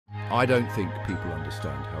I don't think people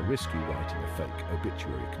understand how risky writing a fake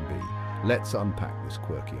obituary can be. Let's unpack this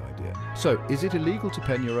quirky idea. So, is it illegal to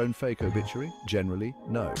pen your own fake obituary? Generally,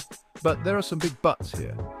 no. But there are some big buts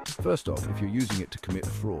here. First off, if you're using it to commit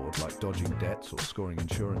fraud, like dodging debts or scoring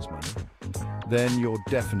insurance money, then you're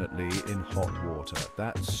definitely in hot water.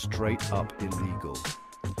 That's straight up illegal.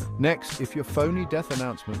 Next, if your phony death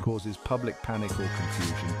announcement causes public panic or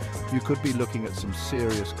confusion, you could be looking at some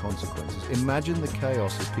serious consequences. Imagine the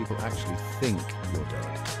chaos if people actually think you're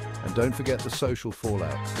dead. And don't forget the social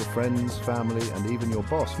fallout. Your friends, family, and even your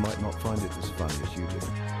boss might not find it as funny as you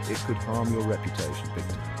do. It could harm your reputation big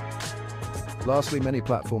time. Lastly, many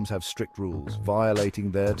platforms have strict rules.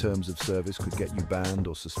 Violating their terms of service could get you banned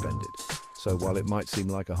or suspended. So while it might seem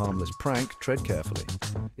like a harmless prank, tread carefully.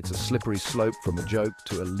 It's a slippery slope from a joke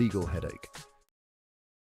to a legal headache.